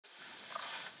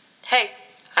Hey,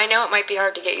 I know it might be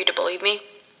hard to get you to believe me,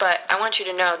 but I want you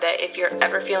to know that if you're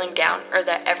ever feeling down or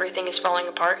that everything is falling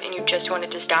apart and you just want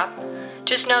it to stop,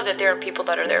 just know that there are people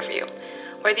that are there for you.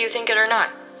 Whether you think it or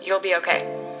not, you'll be okay.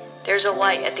 There's a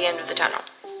light at the end of the tunnel.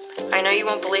 I know you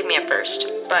won't believe me at first,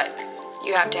 but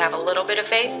you have to have a little bit of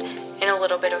faith and a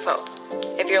little bit of hope.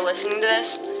 If you're listening to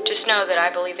this, just know that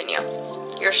I believe in you.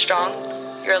 You're strong,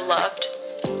 you're loved,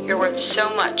 you're worth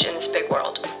so much in this big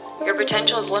world. Your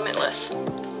potential is limitless.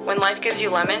 When life gives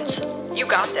you lemons, you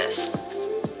got this.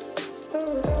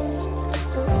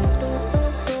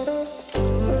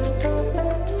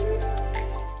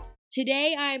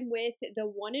 Today I'm with the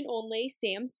one and only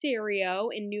Sam Serio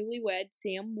and newlywed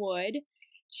Sam Wood.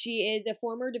 She is a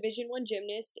former Division I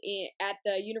gymnast at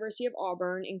the University of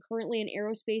Auburn and currently an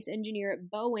aerospace engineer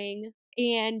at Boeing.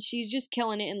 And she's just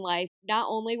killing it in life. Not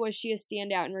only was she a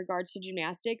standout in regards to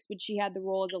gymnastics, but she had the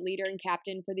role as a leader and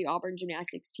captain for the Auburn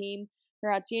gymnastics team. Her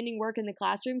outstanding work in the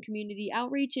classroom, community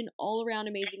outreach, and all-around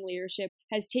amazing leadership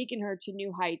has taken her to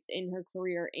new heights in her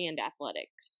career and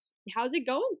athletics. How's it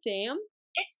going, Sam?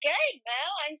 It's good, Mo.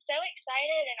 I'm so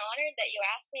excited and honored that you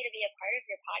asked me to be a part of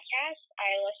your podcast.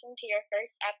 I listened to your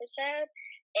first episode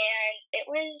and it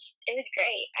was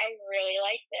great. I really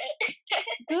liked it.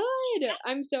 Good.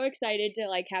 I'm so excited to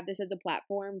have this as a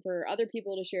platform for other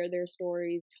people to share their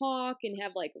stories, talk, and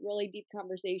have really deep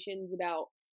conversations about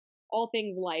all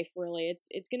things life. Really,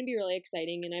 it's going to be really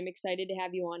exciting, and I'm excited to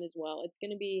have you on as well. It's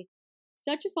going to be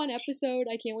such a fun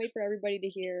episode. I can't wait for everybody to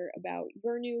hear about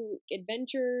your new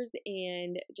adventures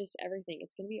and just everything.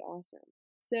 It's going to be awesome.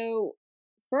 So,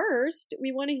 first,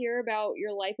 we want to hear about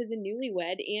your life as a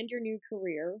newlywed and your new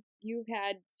career. You've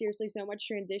had seriously so much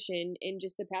transition in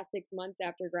just the past 6 months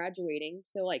after graduating.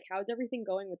 So, how's everything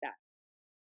going with that?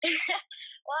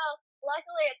 Well,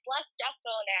 luckily it's less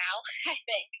stressful now, I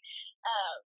think.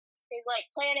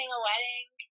 Because planning a wedding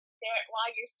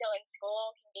while you're still in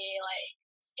school can be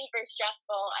super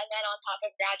stressful, and then on top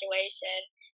of graduation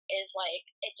is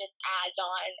it just adds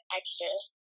on extra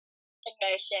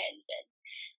emotions and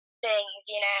things,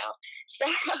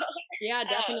 So Yeah,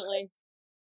 definitely.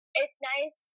 It's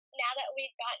nice now that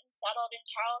we've gotten settled in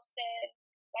Charleston.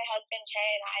 My husband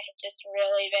Trey and I have just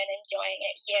really been enjoying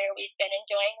it here. We've been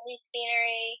enjoying the new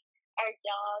scenery. Our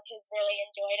dog has really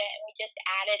enjoyed it, and we just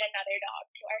added another dog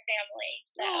to our family.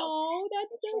 So oh,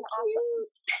 that's so cute.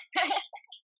 Awesome.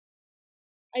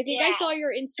 I think I saw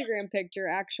your Instagram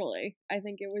picture, actually. I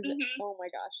think it was, Oh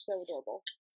my gosh, so adorable.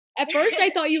 At first,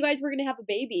 I thought you guys were going to have a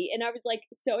baby, and I was,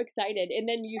 so excited. And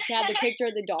then you had the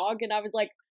picture of the dog, and I was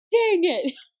like, dang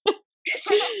it.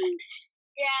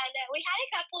 Yeah, no, we had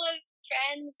a couple of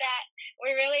friends that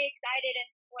were really excited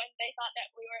and when they thought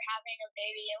that we were having a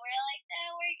baby, and we're like, no,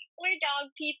 we're dog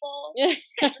people.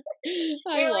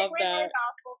 I love that. We're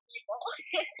thoughtful people.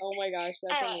 Oh my gosh,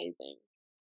 that's amazing.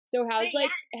 So how's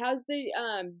the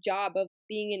job of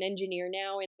being an engineer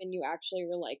now, and you actually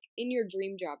were in your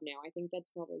dream job now? I think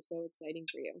that's probably so exciting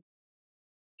for you.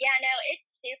 Yeah, no, it's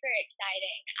super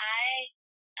exciting.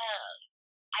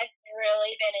 I've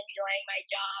really been enjoying my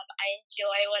job. I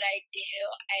enjoy what I do.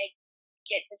 I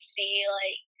get to see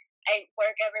I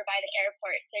work over by the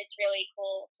airport, so it's really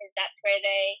cool because that's where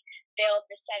they build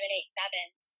the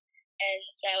 787s, and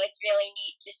so it's really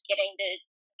neat just getting to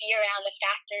be around the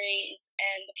factories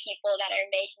and the people that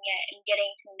are making it and getting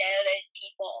to know those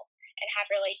people and have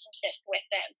relationships with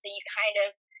them. So you kind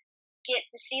of get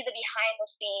to see the behind the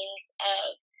scenes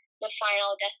of the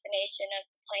final destination of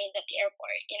the planes at the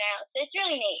airport, So it's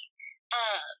really neat.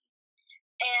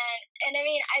 And I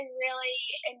mean, I really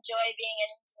enjoy being an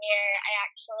engineer. I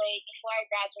actually, before I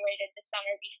graduated the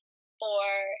summer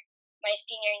before my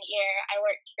senior year, I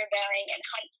worked for Boeing in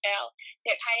Huntsville. So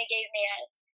it kind of gave me a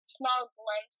small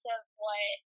glimpse of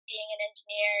what being an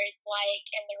engineer is like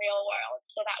in the real world.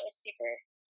 So that was super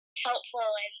helpful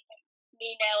in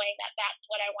me knowing that that's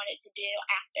what I wanted to do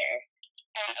after.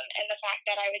 And the fact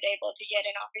that I was able to get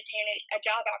a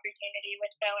job opportunity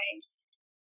with Boeing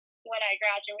when I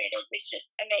graduated was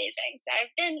just amazing. So I've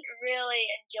been really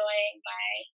enjoying my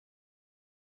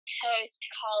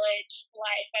post-college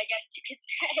life, I guess you could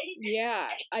say.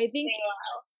 Yeah, I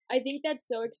think that's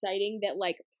so exciting that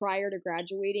prior to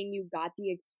graduating you got the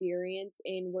experience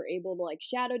and were able to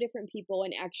shadow different people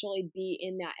and actually be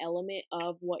in that element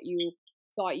of what you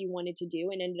thought you wanted to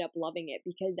do and ended up loving it.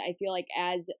 Because I feel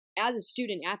as a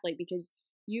student athlete, because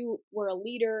you were a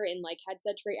leader and had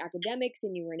such great academics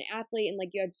and you were an athlete and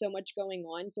you had so much going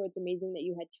on, so it's amazing that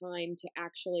you had time to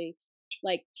actually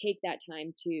take that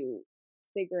time to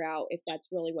figure out if that's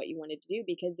really what you wanted to do,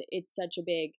 because it's such a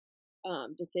big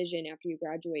decision after you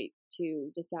graduate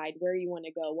to decide where you want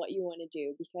to go, what you want to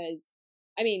do. Because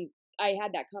I mean, I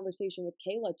had that conversation with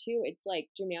Kayla too. It's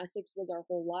like gymnastics was our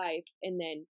whole life, and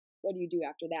then what do you do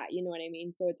after that? You know what I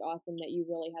mean? So it's awesome that you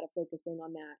really had to focus in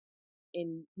on that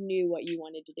and knew what you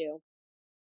wanted to do.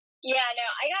 Yeah, no,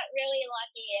 I got really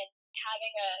lucky in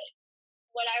having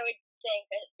what I would think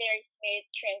a very smooth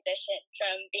transition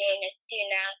from being a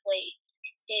student athlete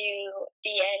to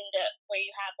the end where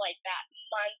you have like that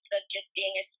month of just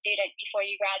being a student before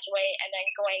you graduate and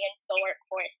then going into the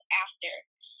workforce after.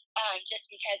 Just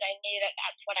because I knew that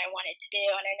that's what I wanted to do,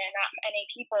 and I know not many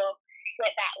people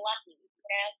get that lucky.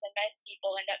 So most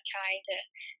people end up trying to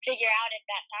figure out if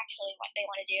that's actually what they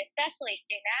want to do, especially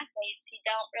student athletes who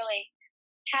don't really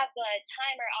have the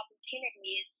time or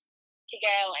opportunities to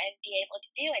go and be able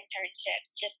to do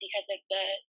internships just because of the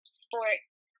sport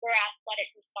or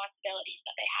athletic responsibilities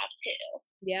that they have too.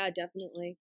 Yeah,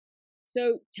 definitely.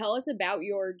 So tell us about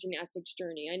your gymnastics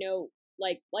journey. I know,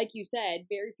 like you said,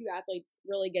 very few athletes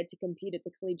really get to compete at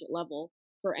the collegiate level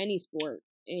for any sport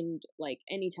and like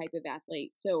any type of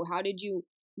athlete. So how did you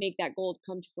make that goal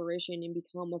come to fruition and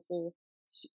become a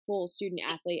full student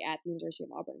athlete at the University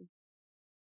of Auburn?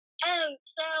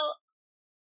 So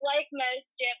like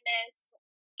most gymnasts,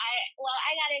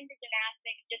 I got into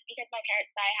gymnastics just because my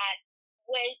parents and I had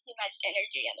way too much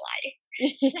energy in life.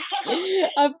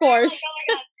 So Of course. like, oh my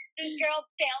god, this girl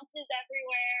bounces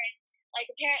everywhere, and like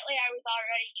apparently I was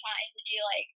already trying to do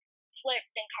like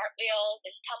flips and cartwheels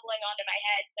and tumbling onto my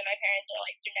head. So my parents are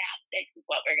like, gymnastics is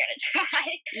what we're gonna try.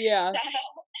 Yeah. So,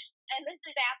 and this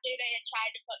is after they had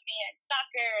tried to put me in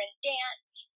soccer and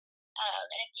dance.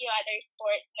 And a few other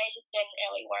sports, and they just didn't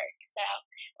really work. So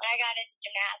when I got into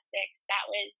gymnastics, that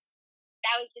was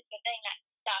just the thing that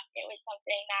stuck. It was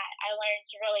something that I learned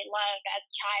to really love as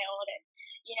a child, and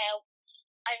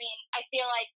I mean, I feel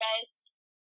like most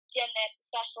gymnasts,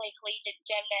 especially collegiate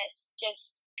gymnasts,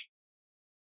 just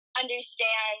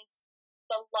understand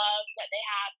the love that they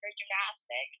have for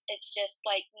gymnastics. It's just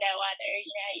like no other.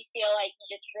 You feel like you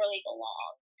just really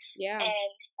belong. Yeah.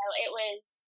 And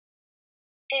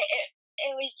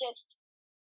it was just,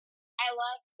 I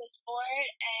loved the sport,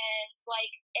 and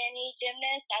like any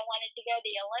gymnast, I wanted to go to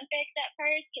the Olympics at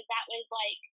first because that was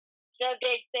like the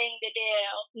big thing to do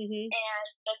and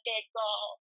the big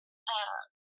goal.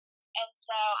 And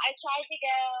so I tried to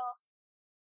go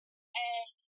and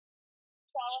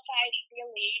qualify to the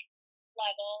elite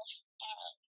level.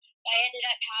 I ended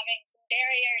up having some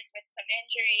barriers with some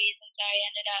injuries, and so I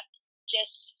ended up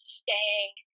just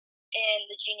staying in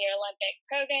the Junior Olympic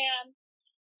program.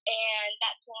 And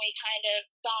that's when we kind of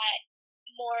got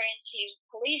more into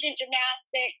collegiate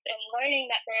gymnastics and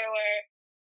learning that there were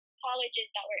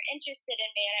colleges that were interested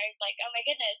in me. And I was like, oh my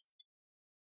goodness,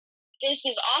 this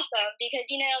is awesome because,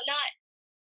 not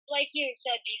like you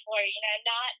said before,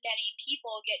 not many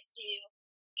people get to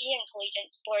be in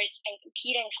collegiate sports and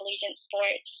compete in collegiate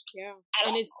sports. Yeah.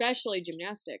 And especially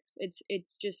gymnastics.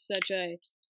 It's just such a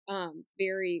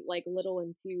very like little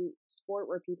and few sport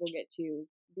where people get to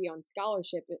be on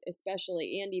scholarship,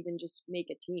 especially, and even just make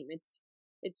a team. It's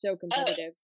so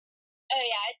competitive. Oh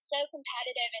yeah, it's so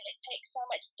competitive, and it takes so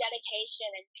much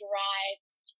dedication and drive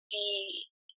to be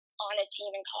on a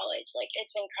team in college. Like,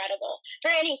 it's incredible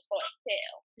for any sport too.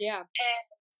 Yeah. And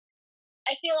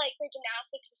I feel like for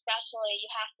gymnastics especially,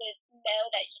 you have to know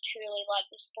that you truly love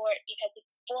the sport because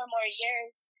it's 4 more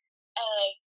years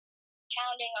of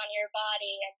pounding on your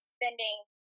body and spending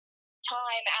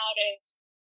time out of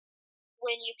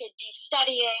when you could be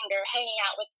studying or hanging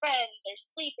out with friends or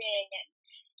sleeping, and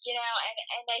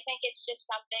and I think it's just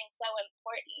something so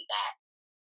important that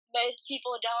most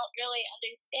people don't really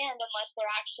understand unless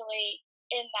they're actually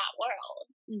in that world.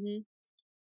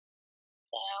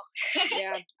 So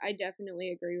yeah, I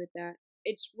definitely agree with that.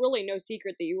 It's really no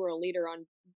secret that you were a leader on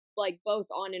like both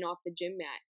on and off the gym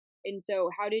mat. And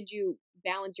so how did you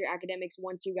balance your academics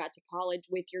once you got to college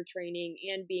with your training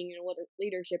and being in a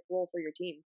leadership role for your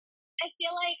team? I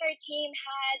feel like our team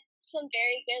had some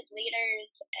very good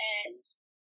leaders, and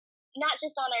not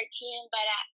just on our team, but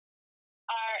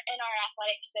in our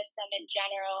athletic system in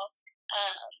general.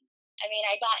 I mean,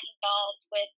 I got involved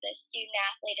with the Student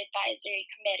Athlete Advisory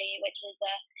Committee, which is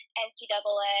a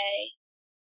NCAA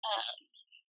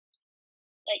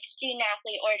like student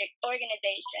athlete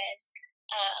organization,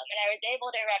 and I was able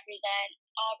to represent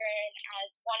Auburn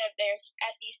as one of their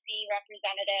SEC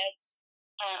representatives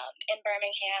in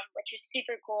Birmingham, which was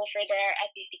super cool for their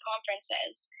SEC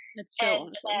conferences. That's so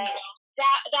awesome.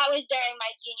 That was during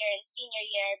my junior and senior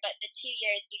year, but the 2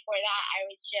 years before that, I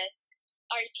was just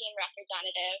our team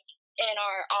representative in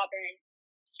our Auburn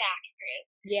SAC group.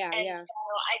 So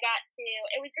I got to,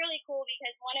 it was really cool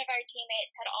because one of our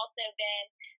teammates had also been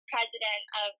president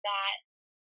of that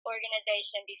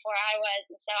organization before I was,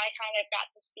 and so I kind of got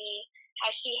to see how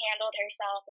she handled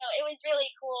herself. So it was really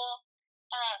cool.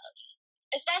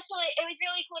 It was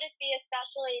really cool to see,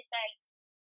 especially since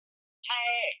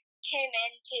I came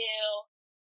into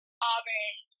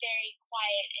Auburn very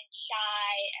quiet and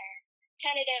shy and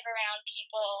tentative around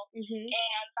people. Mm-hmm.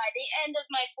 And by the end of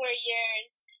my 4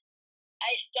 years,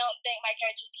 I don't think my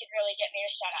coaches could really get me to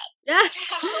shut up.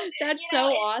 That's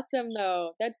so awesome,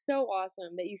 though. That's so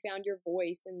awesome that you found your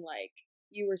voice and, like,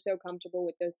 you were so comfortable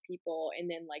with those people and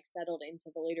then, like, settled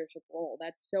into the leadership role.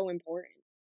 That's so important.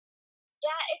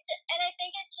 Yeah, and I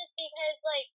think it's just because,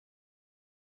 like,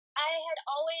 I had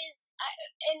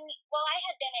while I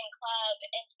had been in club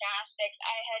and gymnastics,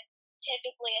 I had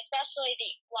typically, especially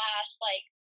the last, like,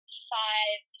 5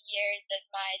 years of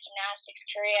my gymnastics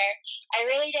career, I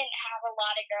really didn't have a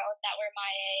lot of girls that were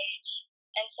my age.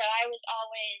 And so I was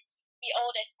always the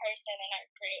oldest person in our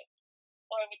group,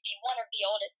 or would be one of the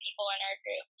oldest people in our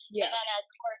group. Yeah. And then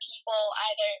as more people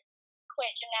either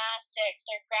quit gymnastics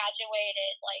or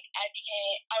graduated, like,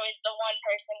 I was the one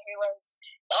person who was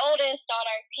the oldest on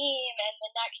our team, and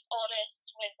the next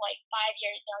oldest was like 5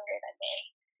 years younger than me.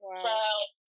 Wow. So,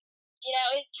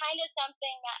 it was kind of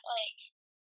something that, like,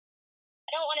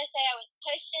 I don't want to say I was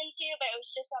pushed into, but it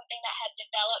was just something that had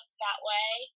developed that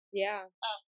way. Yeah.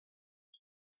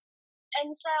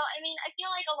 And so, I mean, I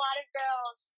feel like a lot of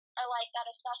girls are like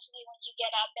that, especially when you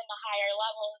get up in the higher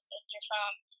levels and you're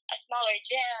from a smaller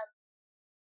gym.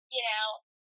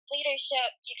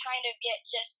 Leadership, you kind of get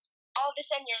just, all of a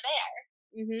sudden you're there.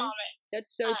 Mm-hmm.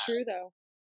 That's so true, though.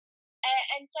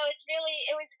 And so it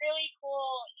was really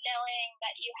cool knowing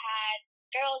that you had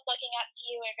girls looking up to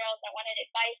you or girls that wanted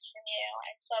advice from you.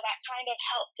 And so that kind of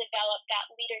helped develop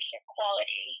that leadership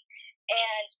quality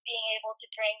and being able to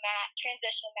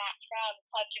transition that from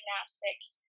club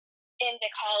gymnastics into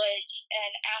college.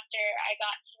 And after I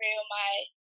got through my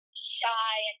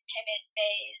shy and timid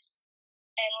phase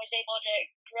and was able to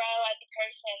grow as a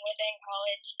person within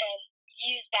college and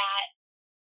use that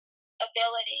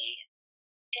ability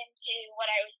into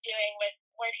what I was doing with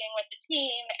working with the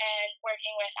team and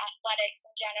working with athletics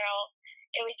in general,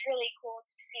 it was really cool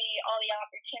to see all the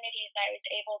opportunities I was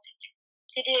able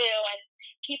to do and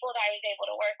people that I was able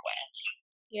to work with.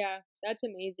 Yeah, that's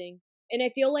amazing. And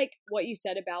I feel like what you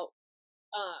said about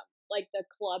like the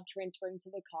club transferring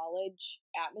to the college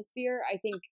atmosphere, I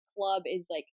think club is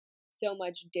like so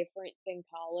much different than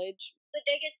college. The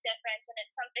biggest difference, and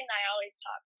it's something that I always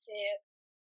talk to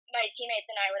my teammates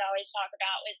and I would always talk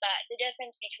about, was that the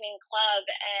difference between club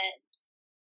and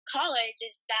college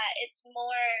is that it's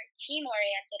more team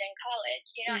oriented in college.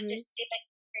 You're not just doing it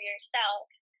for yourself,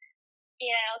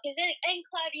 because in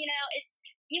club, you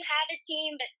have a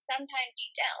team, but sometimes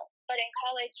you don't. But in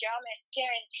college, you're almost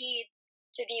guaranteed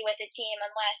to be with a team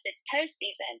unless it's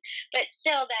postseason. But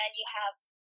still, then you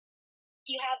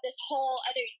have this whole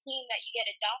other team that you get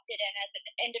adopted in as an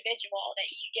individual that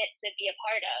you get to be a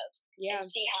part of and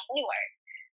see how they work.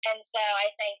 And so I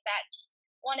think that's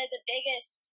one of the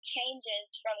biggest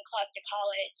changes from club to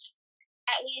college,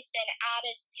 at least in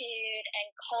attitude and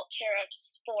culture of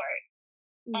sport.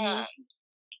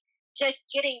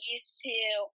 Just getting used to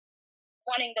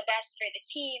wanting the best for the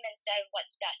team instead of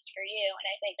what's best for you. And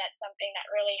I think that's something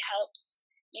that really helps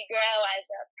you grow as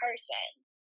a person.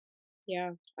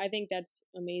 Yeah, I think that's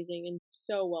amazing and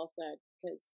so well said,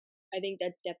 because I think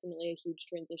that's definitely a huge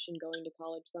transition going to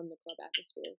college from the club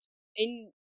atmosphere.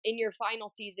 In your final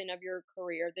season of your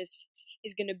career, this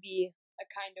is going to be a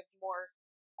kind of more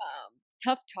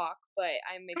tough talk, but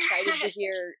I'm excited to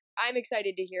hear. I'm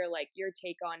excited to hear like your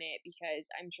take on it, because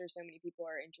I'm sure so many people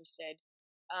are interested.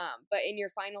 But in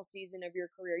your final season of your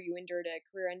career, you endured a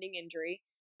career-ending injury.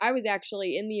 I was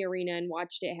actually in the arena and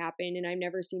watched it happen, and I've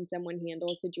never seen someone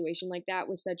handle a situation like that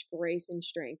with such grace and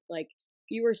strength. Like,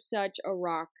 you were such a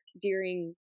rock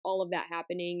during all of that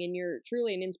happening, and you're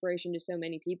truly an inspiration to so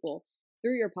many people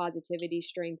through your positivity,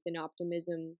 strength, and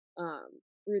optimism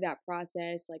through that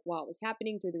process, like while it was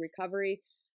happening, through the recovery.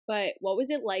 But what was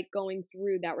it like going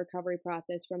through that recovery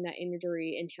process from that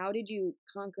injury, and how did you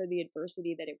conquer the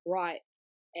adversity that it brought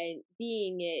and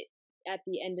being it at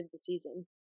the end of the season?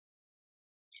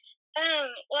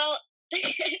 Well,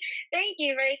 thank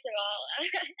you, first of all.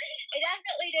 I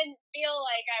definitely didn't feel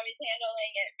like I was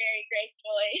handling it very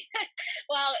gracefully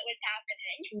while it was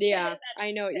happening. Yeah,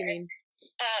 I know what you mean.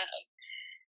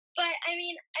 But, I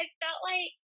mean, I felt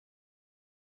like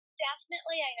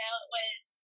definitely I know it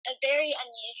was a very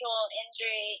unusual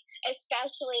injury,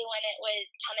 especially when it was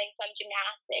coming from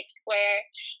gymnastics, where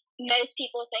most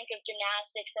people think of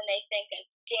gymnastics and they think of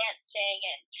dancing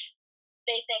and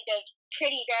they think of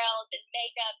pretty girls and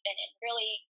makeup and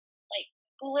really like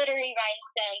glittery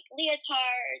rhinestones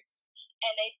leotards,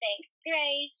 and they thanked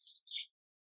Grace.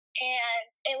 And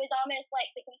it was almost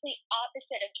like the complete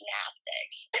opposite of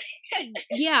gymnastics.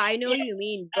 Yeah, I know what you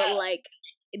mean, but like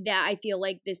that, I feel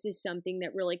like this is something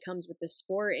that really comes with the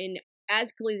sport. And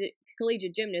as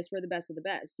collegiate gymnasts, we're the best of the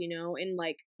best, you know. And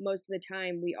like most of the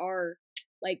time, we are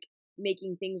like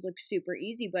making things look super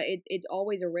easy, but it's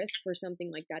always a risk for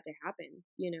something like that to happen,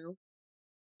 you know.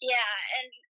 Yeah, and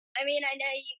I mean, I know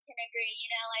you can agree,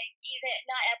 you know, like, even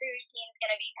not every routine is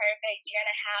going to be perfect. You're going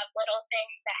to have little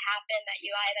things that happen that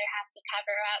you either have to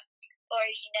cover up, or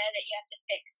you know that you have to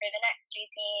fix for the next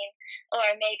routine,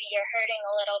 or maybe you're hurting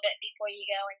a little bit before you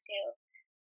go into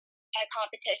a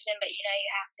competition, but you know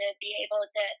you have to be able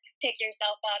to pick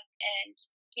yourself up and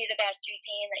do the best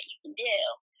routine that you can do.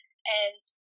 And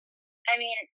I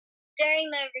mean, during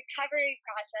the recovery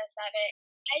process of it,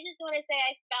 I just want to say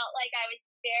I felt like I was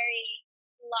very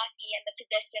lucky in the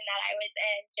position that I was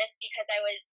in, just because I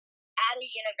was at a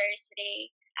university,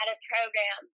 at a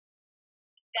program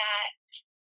that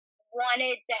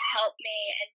wanted to help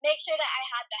me and make sure that I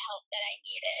had the help that I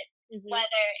needed,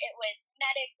 whether it was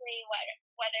medically,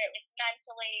 whether it was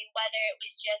mentally, whether it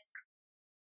was just,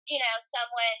 you know,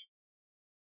 someone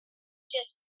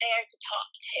just there to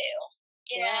talk to,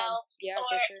 you know? Yeah, or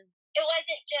for sure. It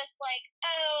wasn't just like,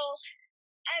 oh,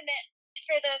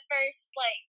 for the first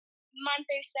like month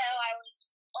or so, I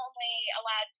was only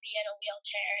allowed to be in a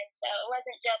wheelchair, and so it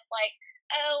wasn't just like,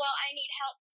 oh, well, I need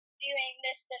help doing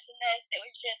this, this, and this. It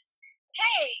was just,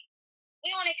 hey,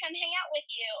 we want to come hang out with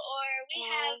you, or we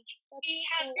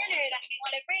have dinner that we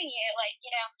want to bring you. Like,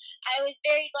 you know, I was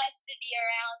very blessed to be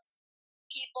around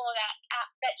people that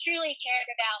truly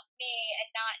cared about me, and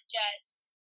not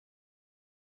just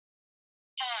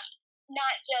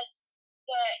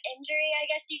the injury, I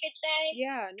guess you could say.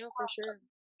 Yeah, no, for sure.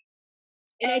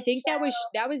 And I think that was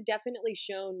definitely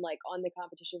shown like on the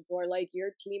competition floor. Like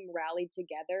your team rallied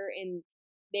together and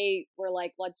they were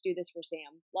like, "Let's do this for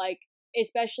Sam." Like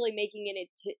especially making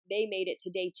they made it to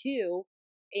day 2,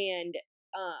 and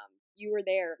you were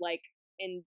there like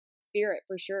in spirit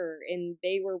for sure, and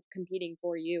they were competing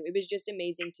for you. It was just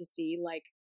amazing to see like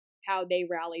how they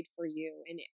rallied for you,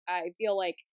 and I feel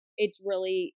like it's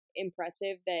really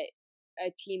impressive that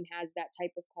a team has that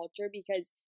type of culture, because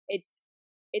it's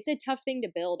a tough thing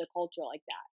to build a culture like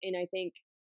that. And I think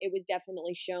it was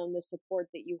definitely shown the support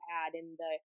that you had, and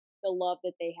the love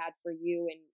that they had for you,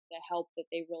 and the help that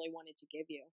they really wanted to give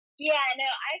you. Yeah, no,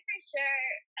 I for sure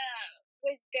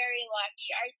was very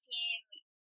lucky. Our team,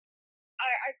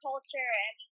 our culture,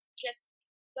 and just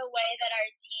the way that our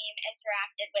team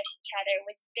interacted with each other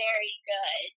was very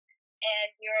good.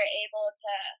 And we were able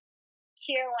to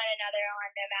cheer one another on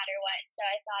no matter what. So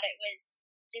I thought it was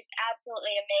just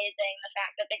absolutely amazing, the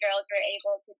fact that the girls were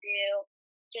able to do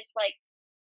just like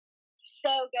so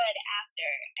good after,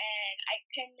 and I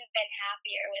couldn't have been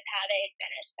happier with how they had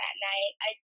finished that night. I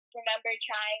remember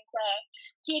trying to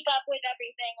keep up with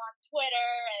everything on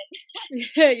Twitter and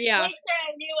make sure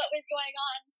I knew what was going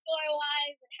on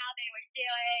score-wise and how they were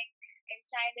doing, and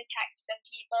trying to text some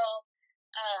people.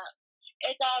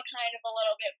 It's all kind of a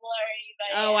little bit blurry, but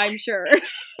yeah. I'm sure.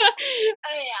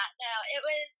 Oh yeah, no, it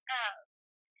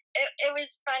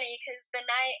was funny because the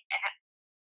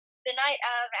night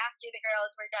of after the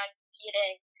girls were done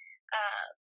competing,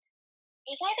 it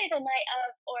was either the night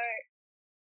of or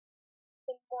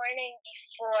the morning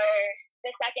before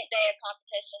the second day of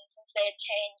competition, since they had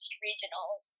changed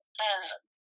regionals.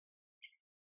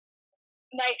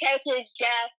 My coaches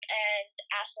Jeff and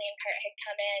Ashley and Kurt had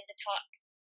come in to talk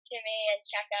to me and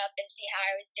check up and see how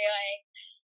I was doing,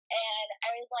 and I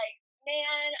was like,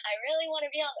 man, I really want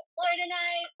to be on the floor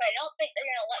tonight, but I don't think they're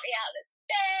going to let me out of this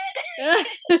bed.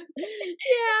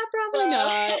 Yeah, probably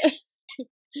not. But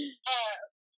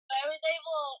I was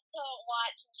able to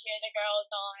watch and cheer the girls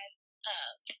on.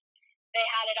 They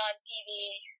had it on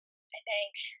TV, I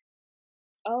think.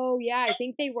 Oh, yeah, I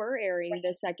think they were airing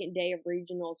the second day of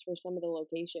regionals for some of the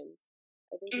locations.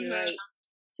 I think you're right.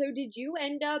 So did you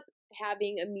end up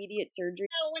having immediate surgery?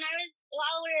 So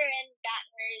while we were in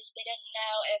Baton Rouge, they didn't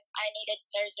know if I needed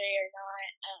surgery or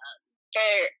not.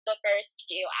 For the first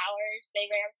few hours, they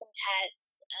ran some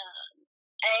tests.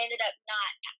 I ended up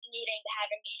not needing to have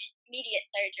immediate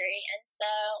surgery, and so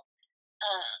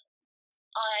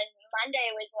on Monday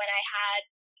was when I had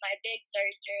my big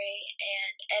surgery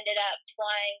and ended up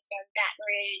flying from Baton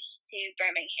Rouge to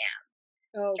Birmingham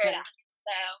for that.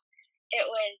 So it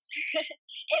was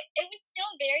it was still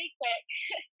very quick.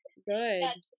 Good.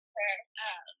 That's for sure.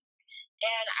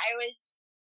 And I was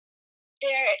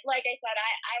very, like I said,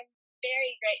 I'm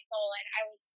very grateful, and I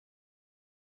was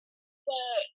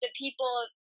the people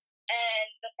and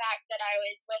the fact that I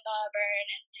was with Auburn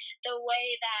and the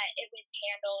way that it was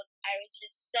handled, I was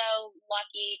just so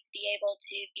lucky to be able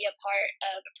to be a part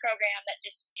of a program that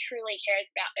just truly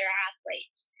cares about their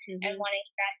athletes and wanting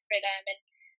the best for them and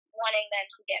wanting them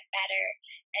to get better.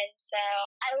 And so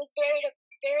I was very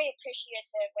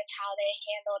appreciative with how they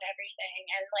handled everything.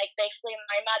 And like they flew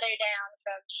my mother down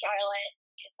from Charlotte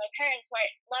because my parents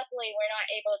luckily were not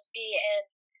able to be in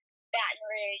Baton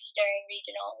Rouge during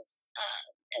regionals.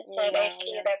 And so they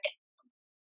flew them down.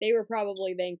 They were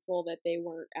probably thankful that they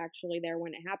weren't actually there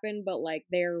when it happened, but like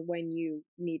there when you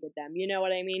needed them. You know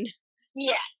what I mean?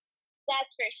 Yes,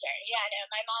 that's for sure. Yeah, no,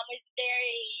 my mom was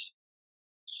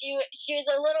she was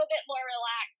a little bit more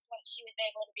relaxed once she was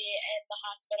able to be in the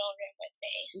hospital room with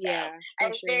me. So yeah, I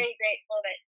was very grateful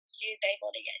that she was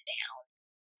able to get down.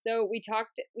 So we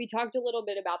talked a little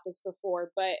bit about this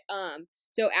before, but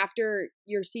so after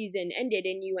your season ended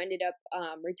and you ended up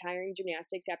retiring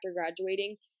gymnastics after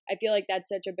graduating, I feel like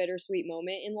that's such a bittersweet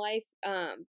moment in life.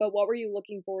 But what were you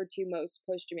looking forward to most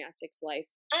post gymnastics life?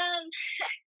 I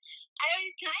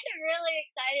was kind of really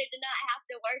excited to not have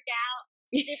to work out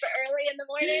super early in the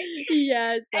morning.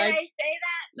 Yes. And I say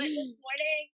that, but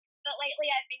lately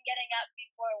I've been getting up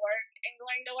before work and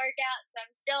going to work out, so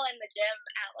I'm still in the gym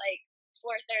at like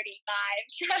 4:35,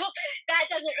 so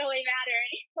that doesn't really matter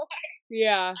anymore.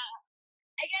 Yeah.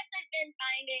 I guess I've been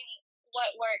finding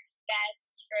what works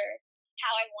best for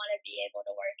how I want to be able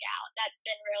to work out. That's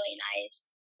been really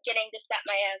nice, getting to set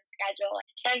my own schedule.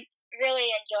 So I've really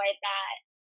enjoyed that.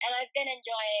 And I've been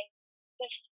enjoying the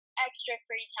extra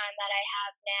free time that I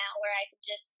have now where I can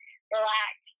just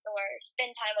relax or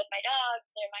spend time with my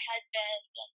dogs or my husband.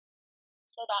 And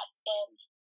so that's been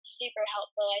super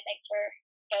helpful, I think, for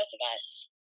both of us.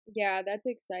 Yeah, that's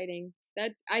exciting.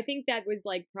 I think that was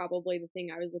like probably the thing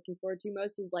I was looking forward to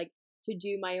most is like to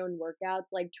do my own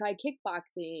workouts, like try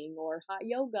kickboxing or hot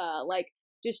yoga, like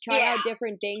just try out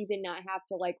different things and not have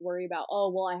to like worry about,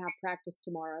 oh, well, I have practice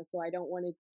tomorrow, so I don't want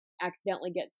to accidentally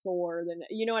get sore. Then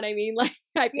you know what I mean? Like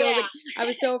I feel like I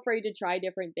was so afraid to try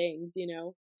different things, you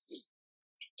know?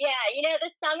 Yeah,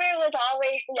 the summer was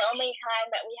always the only time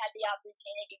that we had the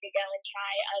opportunity to go and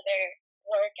try other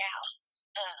workouts.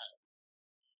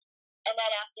 And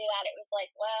then after that, it was like,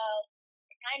 well,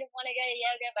 I kind of want to go to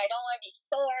yoga, but I don't want to be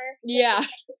sore. Yeah.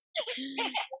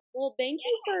 Well, thank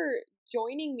you for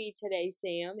joining me today,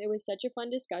 Sam. It was such a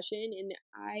fun discussion, and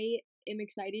I am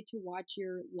excited to watch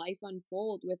your life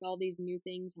unfold with all these new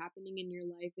things happening in your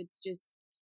life. It's just,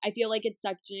 I feel like it's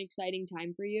such an exciting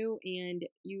time for you, and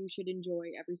you should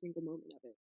enjoy every single moment of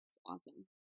it. It's awesome.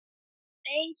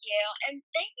 Thank you. And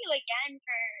thank you again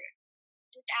for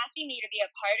just asking me to be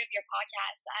a part of your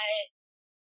podcast. I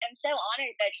am so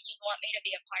honored that you want me to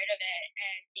be a part of it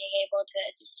and being able to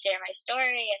just share my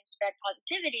story and spread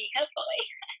positivity, hopefully.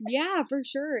 Yeah, for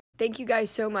sure. Thank you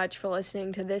guys so much for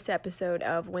listening to this episode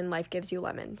of When Life Gives You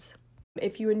Lemons.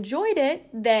 If you enjoyed it,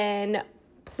 then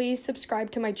please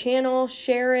subscribe to my channel,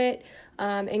 share it,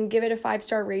 and give it a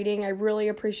 5-star rating. I really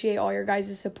appreciate all your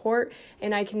guys' support,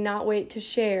 and I cannot wait to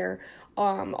share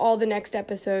all the next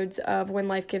episodes of When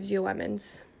Life Gives You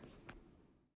Lemons.